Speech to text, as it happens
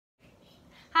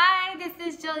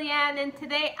is Joliane, and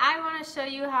today I want to show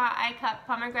you how I cut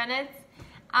pomegranates.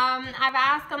 I've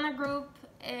asked on the group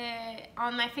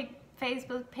on my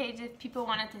Facebook page if people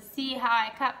wanted to see how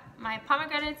I cut my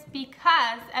pomegranates,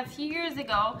 because a few years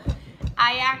ago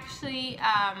I actually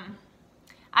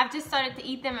I've just started to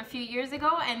eat them a few years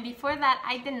ago, and before that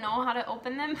I didn't know how to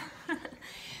open them.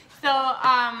 So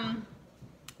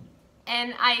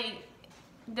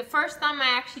the first time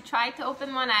I actually tried to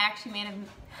open one, I actually made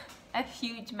a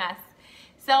huge mess.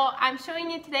 So I'm showing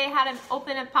you today how to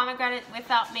open a pomegranate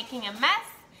without making a mess,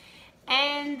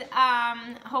 and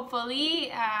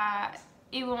hopefully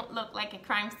it won't look like a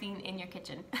crime scene in your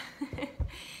kitchen.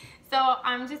 So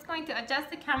I'm just going to adjust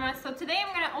the camera. So today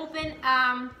I'm going to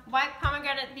open white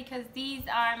pomegranate because these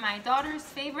are my daughter's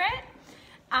favorite,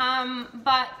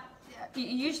 but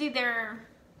usually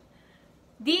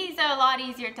these are a lot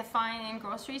easier to find in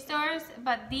grocery stores,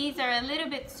 but these are a little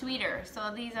bit sweeter,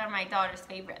 so these are my daughter's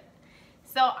favorite.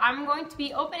 So I'm going to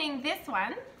be opening this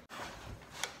one.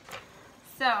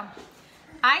 So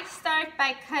I start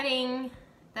by cutting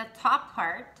the top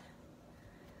part,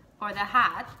 or the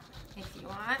hat, if you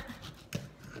want.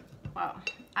 Well,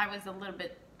 I was a little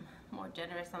bit more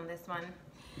generous on this one.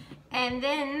 And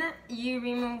then you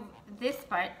remove this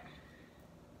part,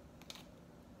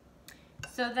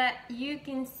 so that you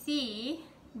can see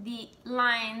the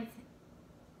lines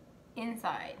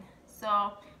inside.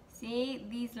 So see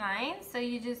these lines? So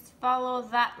you just follow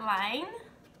that line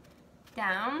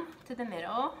down to the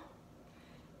middle,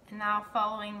 and now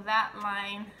following that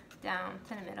line down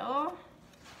to the middle,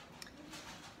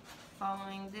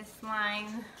 following this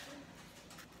line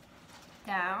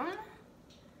down,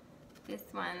 this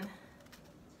one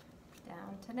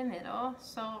down to the middle.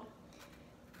 So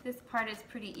this part is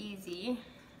pretty easy,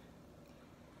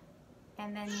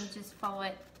 and then you just follow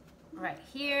it right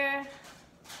here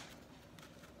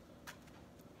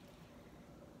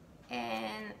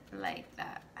and like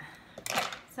that.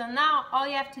 So now all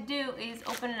you have to do is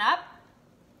open it up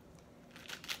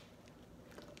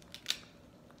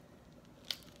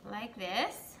like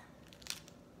this.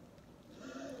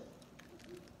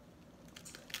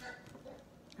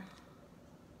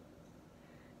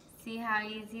 See how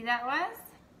easy that was?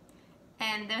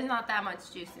 And there's not that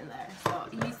much juice in there. So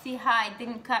you see how I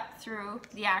didn't cut through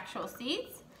the actual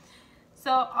seeds.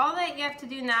 So all that you have to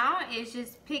do now is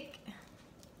just pick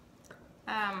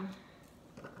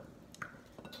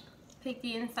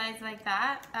the insides like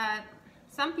that.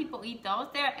 Some people eat those.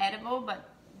 They're edible, but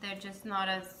they're just not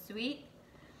as sweet.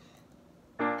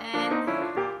 And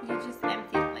you just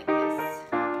empty it like this.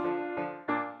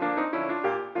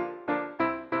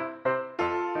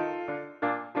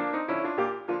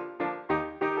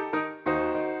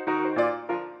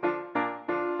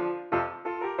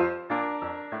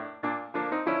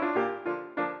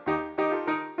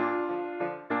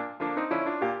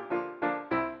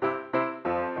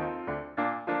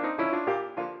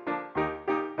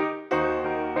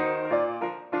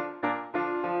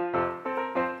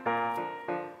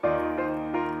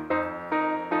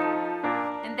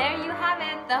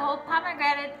 The whole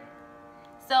pomegranate.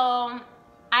 So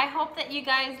I hope that you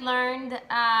guys learned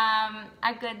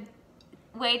a good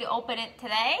way to open it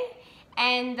today.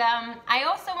 And I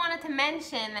also wanted to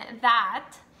mention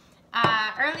that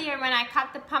earlier when I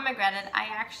cut the pomegranate, I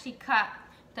actually cut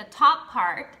the top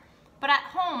part, but at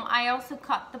home I also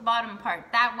cut the bottom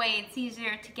part. That way it's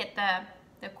easier to get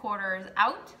the quarters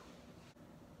out.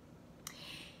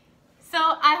 So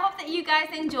I hope that you guys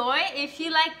enjoy. If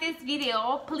you like this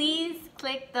video, please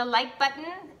click the like button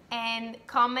and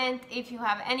comment if you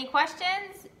have any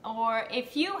questions, or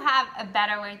if you have a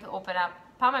better way to open up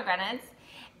pomegranates.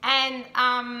 And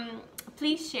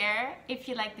please share if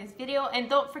you like this video, and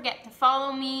don't forget to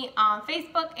follow me on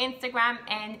Facebook, Instagram,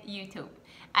 and YouTube.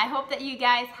 I hope that you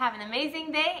guys have an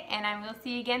amazing day, and I will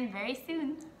see you again very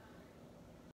soon.